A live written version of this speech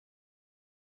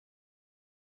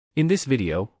In this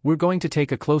video, we're going to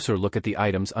take a closer look at the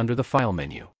items under the File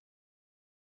menu.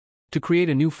 To create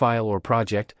a new file or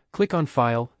project, click on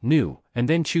File, New, and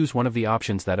then choose one of the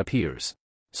options that appears.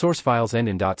 Source files end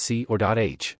in .c or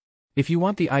 .h. If you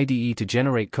want the IDE to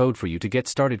generate code for you to get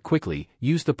started quickly,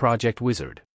 use the Project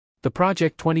Wizard. The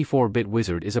Project 24-bit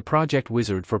Wizard is a project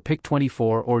wizard for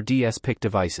PIC-24 or DS-PIC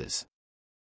devices.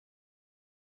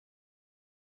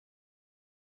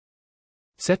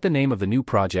 Set the name of the new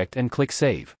project and click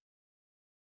Save.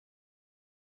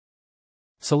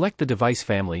 Select the device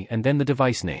family and then the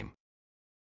device name.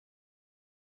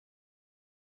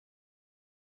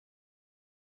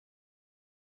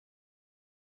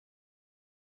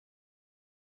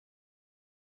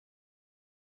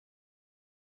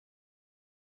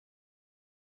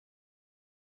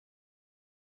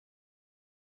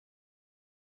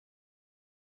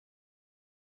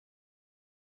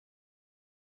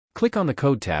 Click on the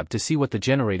Code tab to see what the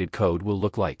generated code will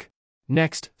look like.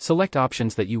 Next, select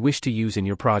options that you wish to use in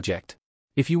your project.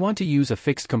 If you want to use a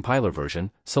fixed compiler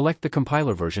version, select the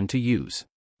compiler version to use.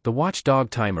 The watchdog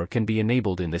timer can be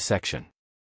enabled in this section.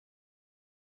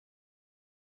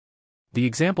 The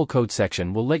example code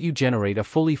section will let you generate a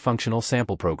fully functional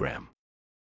sample program.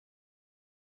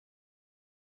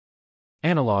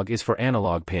 Analog is for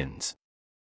analog pins.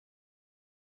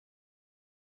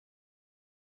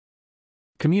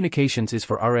 Communications is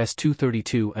for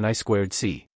RS-232 and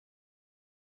I2C.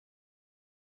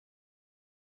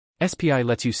 SPI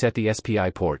lets you set the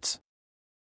SPI ports.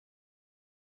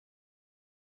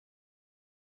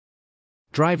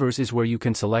 Drivers is where you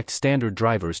can select standard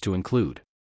drivers to include.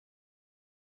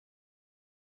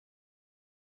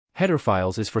 Header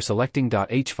files is for selecting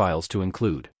 .h files to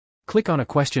include. Click on a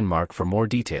question mark for more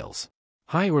details.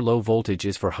 High or low voltage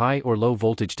is for high or low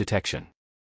voltage detection.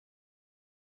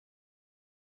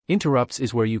 Interrupts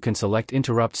is where you can select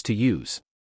interrupts to use.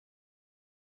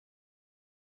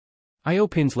 I/O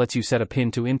pins lets you set a pin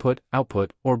to input,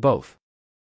 output, or both.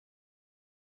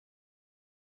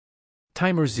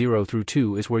 Timers 0 through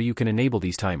 2 is where you can enable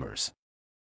these timers.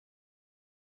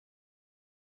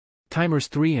 Timers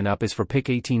 3 and up is for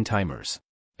PIC-18 timers.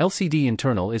 LCD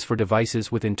internal is for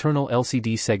devices with internal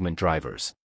LCD segment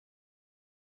drivers.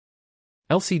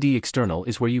 LCD external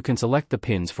is where you can select the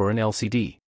pins for an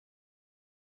LCD.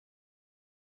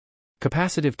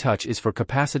 Capacitive touch is for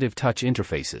capacitive touch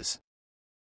interfaces.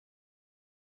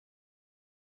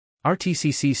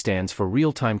 RTCC stands for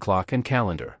real-time clock and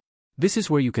calendar. This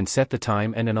is where you can set the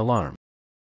time and an alarm.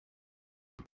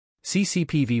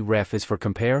 CCPV ref is for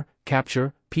compare,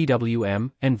 capture,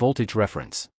 PWM, and voltage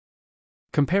reference.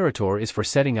 Comparator is for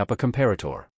setting up a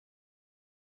comparator.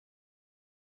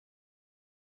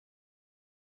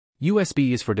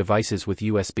 USB is for devices with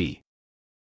USB.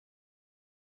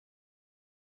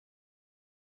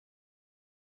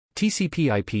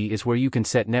 TCP/IP is where you can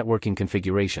set networking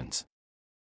configurations.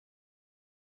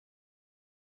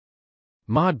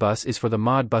 Modbus is for the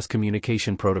Modbus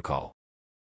communication protocol.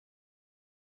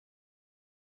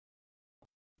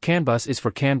 CAN bus is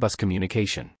for CAN bus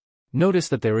communication. Notice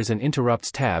that there is an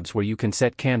interrupts tabs where you can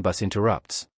set CAN bus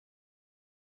interrupts.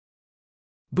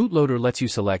 Bootloader lets you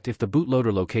select if the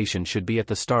bootloader location should be at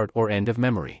the start or end of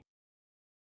memory.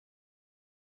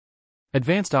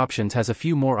 Advanced options has a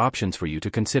few more options for you to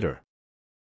consider.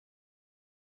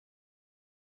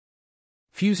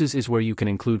 Fuses is where you can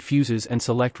include fuses and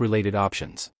select related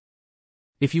options.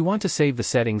 If you want to save the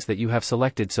settings that you have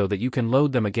selected so that you can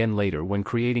load them again later when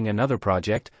creating another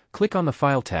project, click on the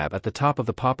File tab at the top of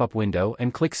the pop-up window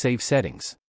and click Save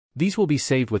Settings. These will be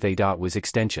saved with a .wiz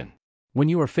extension. When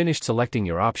you are finished selecting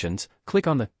your options, click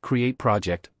on the Create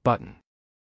Project button.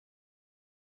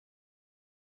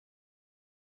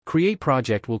 Create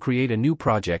Project will create a new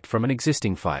project from an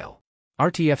existing file.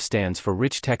 RTF stands for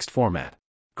Rich Text Format.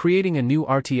 Creating a new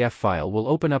RTF file will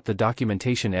open up the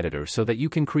documentation editor so that you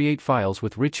can create files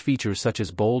with rich features such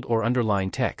as bold or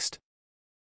underlined text.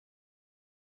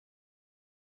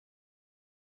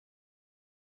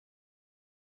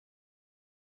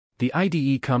 The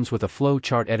IDE comes with a flow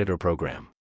chart editor program.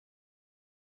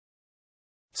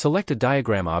 Select a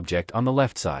diagram object on the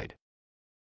left side.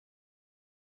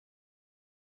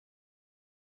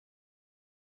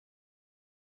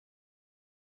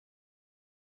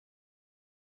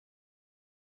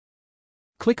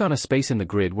 Click on a space in the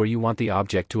grid where you want the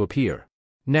object to appear.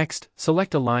 Next,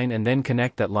 select a line and then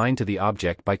connect that line to the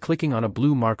object by clicking on a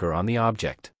blue marker on the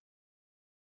object.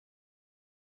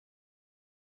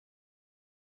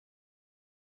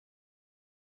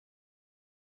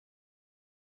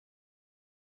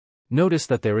 Notice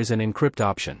that there is an encrypt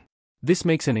option. This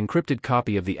makes an encrypted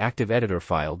copy of the active editor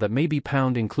file that may be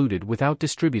included without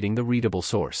distributing the readable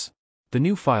source. The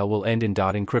new file will end in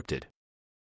 .encrypted.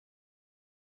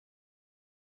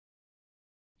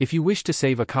 If you wish to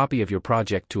save a copy of your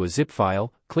project to a zip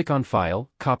file, click on File,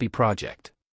 Copy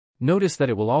Project. Notice that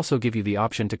it will also give you the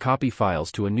option to copy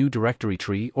files to a new directory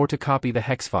tree or to copy the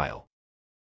hex file.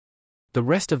 The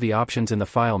rest of the options in the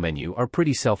File menu are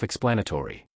pretty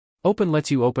self-explanatory. Open lets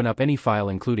you open up any file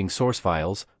including source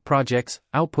files, projects,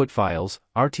 output files,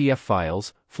 RTF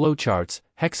files, flowcharts,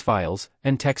 hex files,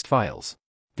 and text files.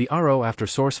 The RO after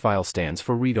source file stands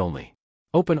for read-only.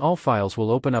 Open all files will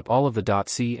open up all of the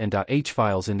 .c and .h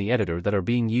files in the editor that are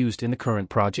being used in the current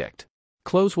project.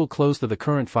 Close will close the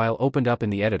current file opened up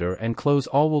in the editor, and close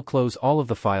all will close all of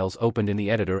the files opened in the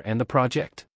editor and the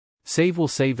project. Save will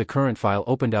save the current file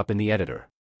opened up in the editor.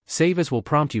 Save as will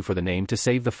prompt you for the name to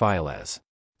save the file as.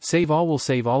 Save all will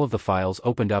save all of the files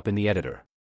opened up in the editor.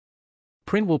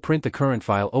 Print will print the current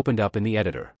file opened up in the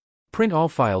editor. Print all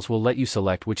files will let you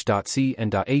select which .c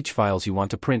and .h files you want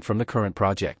to print from the current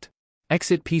project.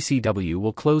 Exit PCW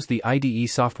will close the IDE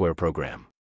software program.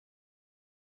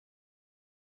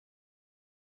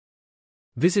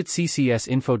 Visit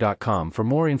ccsinfo.com for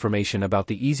more information about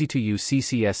the easy-to-use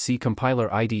CCS C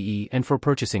Compiler IDE and for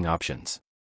purchasing options.